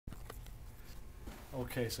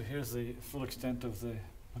Okay, so here's the full extent of the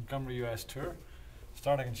Montgomery US tour.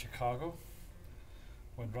 Starting in Chicago,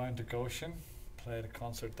 went round to Goshen, played a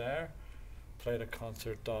concert there, played a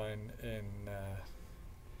concert down in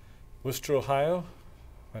Worcester, Ohio,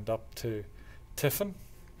 went up to Tiffin,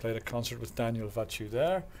 played a concert with Daniel Vachu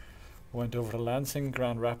there, went over to Lansing,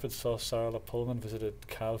 Grand Rapids, saw Sarah Pullman, visited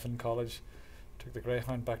Calvin College, took the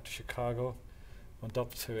Greyhound back to Chicago, went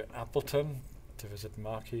up to Appleton to visit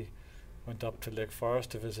Maki, went up to Lake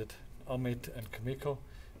Forest to visit Amit and Kamiko,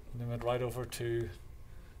 and then went right over to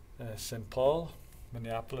St. Paul,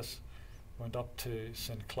 Minneapolis, went up to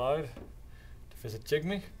St. Cloud to visit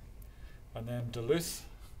Jigme, and then Duluth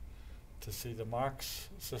to see the Marx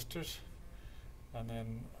sisters, and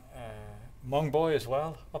then Mongboy as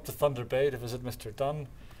well, up to Thunder Bay to visit Mr. Dunn,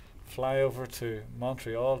 fly over to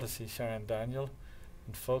Montreal to see Sharon Daniel,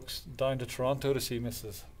 and folks down to Toronto to see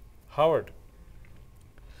Mrs. Howard.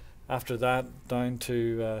 After that, down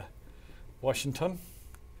to Washington,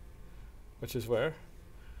 which is where?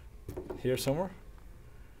 Here somewhere?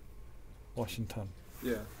 Washington.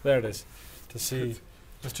 Yeah. There it is. To see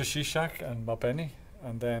Mr. Shishak and Mabeni,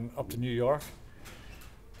 and then up to New York,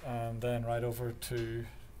 and then right over to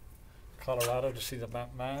Colorado to see the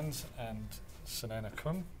Mans and Sanana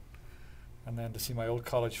Kun, and then to see my old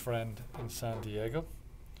college friend in San Diego.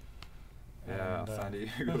 Yeah, and, San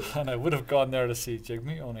Diego. and I would have gone there to see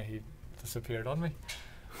Jigme, only he disappeared on me.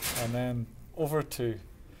 And then over to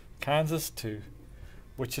Kansas, to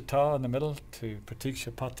Wichita in the middle, to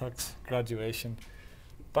Pratiksha Pathak's graduation,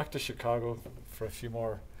 back to Chicago for a few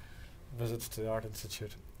more visits to the Art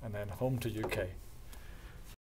Institute, and then home to UK.